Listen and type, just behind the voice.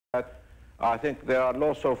I think there are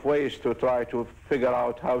lots of ways to try to figure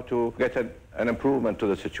out how to get an improvement to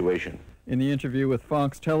the situation. In the interview with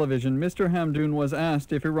Fox Television, Mr. Hamdoun was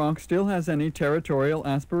asked if Iraq still has any territorial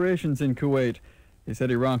aspirations in Kuwait. He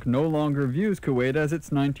said Iraq no longer views Kuwait as its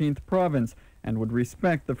 19th province and would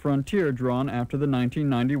respect the frontier drawn after the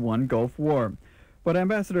 1991 Gulf War. But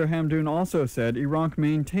Ambassador Hamdoun also said Iraq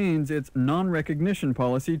maintains its non-recognition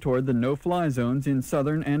policy toward the no-fly zones in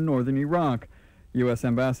southern and northern Iraq. U.S.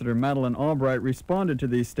 Ambassador Madeleine Albright responded to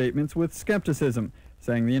these statements with skepticism,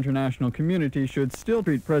 saying the international community should still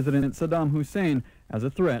treat President Saddam Hussein as a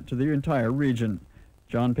threat to the entire region.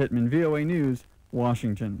 John Pittman, VOA News,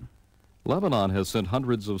 Washington. Lebanon has sent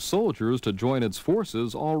hundreds of soldiers to join its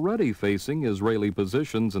forces already facing Israeli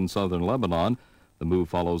positions in southern Lebanon. The move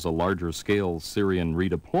follows a larger-scale Syrian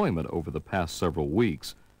redeployment over the past several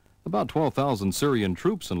weeks. About 12,000 Syrian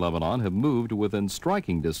troops in Lebanon have moved within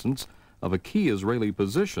striking distance of a key Israeli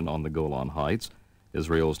position on the Golan Heights.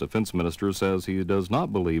 Israel's defense minister says he does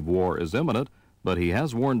not believe war is imminent, but he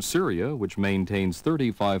has warned Syria, which maintains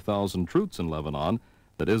 35,000 troops in Lebanon,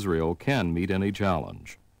 that Israel can meet any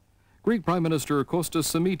challenge. Greek Prime Minister Kostas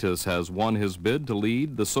Samitis has won his bid to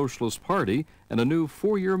lead the Socialist Party in a new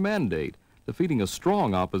 4-year mandate, defeating a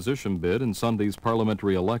strong opposition bid in Sunday's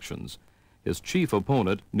parliamentary elections. His chief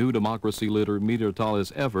opponent, New Democracy leader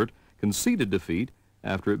Mitsotakis Evert, conceded defeat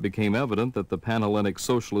after it became evident that the Pan-Hellenic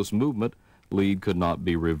Socialist movement lead could not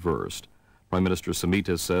be reversed. Prime Minister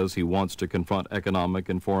Samitis says he wants to confront economic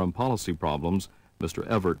and foreign policy problems. Mr.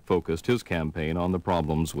 Evert focused his campaign on the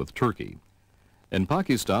problems with Turkey. In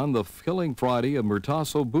Pakistan, the killing Friday of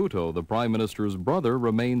Murtaza Bhutto, the Prime Minister's brother,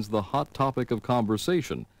 remains the hot topic of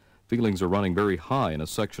conversation. Feelings are running very high in a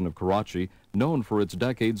section of Karachi known for its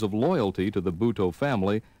decades of loyalty to the Bhutto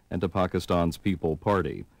family and to Pakistan's People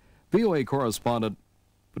Party. VOA correspondent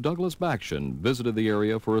Douglas Bakshin visited the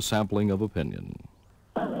area for a sampling of opinion.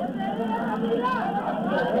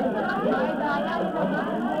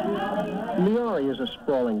 Liari is a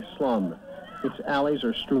sprawling slum. Its alleys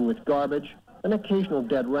are strewn with garbage, an occasional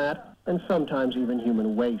dead rat, and sometimes even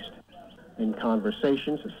human waste. In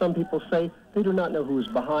conversations, some people say they do not know who is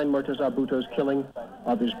behind Murtaza Bhutto's killing,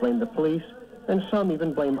 others blame the police, and some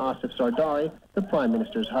even blame Asif Zardari, the Prime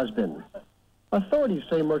Minister's husband. Authorities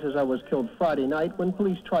say Murtaza was killed Friday night when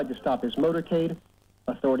police tried to stop his motorcade.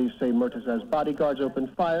 Authorities say Murtaza's bodyguards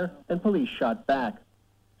opened fire and police shot back.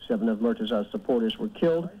 7 of Murtaza's supporters were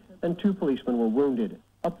killed and 2 policemen were wounded.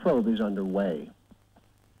 A probe is underway.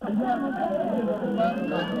 Aside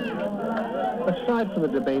from the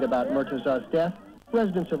debate about Murtaza's death,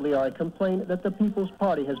 residents of Liari complain that the People's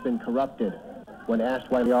Party has been corrupted. When asked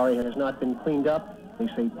why Liari has not been cleaned up, they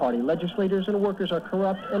say party legislators and workers are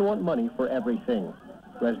corrupt and want money for everything.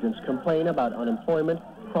 Residents complain about unemployment,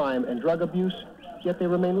 crime, and drug abuse, yet they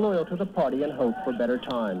remain loyal to the party and hope for better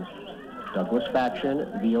times. Douglas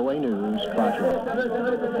Bakshin, VOA News, Karachi.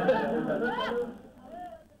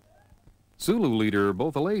 Zulu leader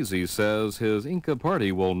Bothelezi says his Inca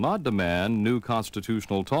party will not demand new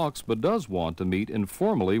constitutional talks, but does want to meet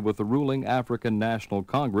informally with the ruling African National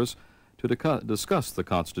Congress to discuss the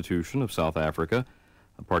Constitution of South Africa.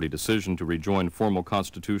 A party decision to rejoin formal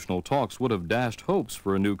constitutional talks would have dashed hopes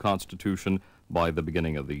for a new constitution by the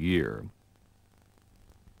beginning of the year.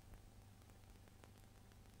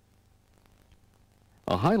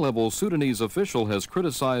 A high-level Sudanese official has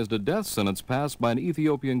criticized a death sentence passed by an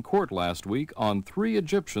Ethiopian court last week on 3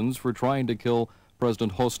 Egyptians for trying to kill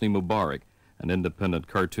President Hosni Mubarak. An independent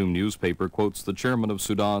Khartoum newspaper quotes the chairman of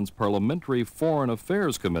Sudan's Parliamentary Foreign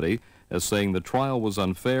Affairs Committee as saying the trial was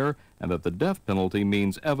unfair and that the death penalty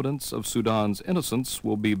means evidence of Sudan's innocence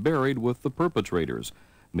will be buried with the perpetrators.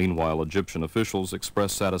 Meanwhile, Egyptian officials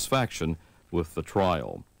expressed satisfaction with the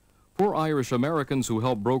trial. 4 Irish Americans who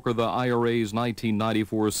helped broker the IRA's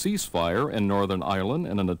 1994 ceasefire in Northern Ireland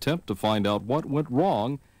in an attempt to find out what went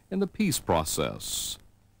wrong in the peace process.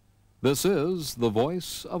 This is the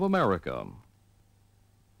Voice of America.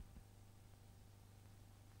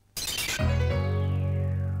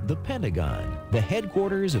 The Pentagon, the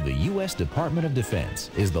headquarters of the U.S. Department of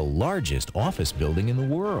Defense, is the largest office building in the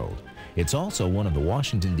world. It's also one of the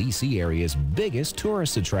Washington, D.C. area's biggest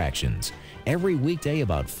tourist attractions. Every weekday,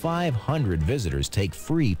 about 500 visitors take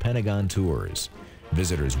free Pentagon tours.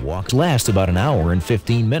 Visitors walk last about an hour and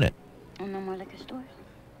 15 minutes. And no more liquor stores?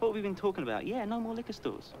 What we've been talking about, yeah, no more liquor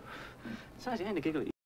stores. Besides, it ain't a giggle.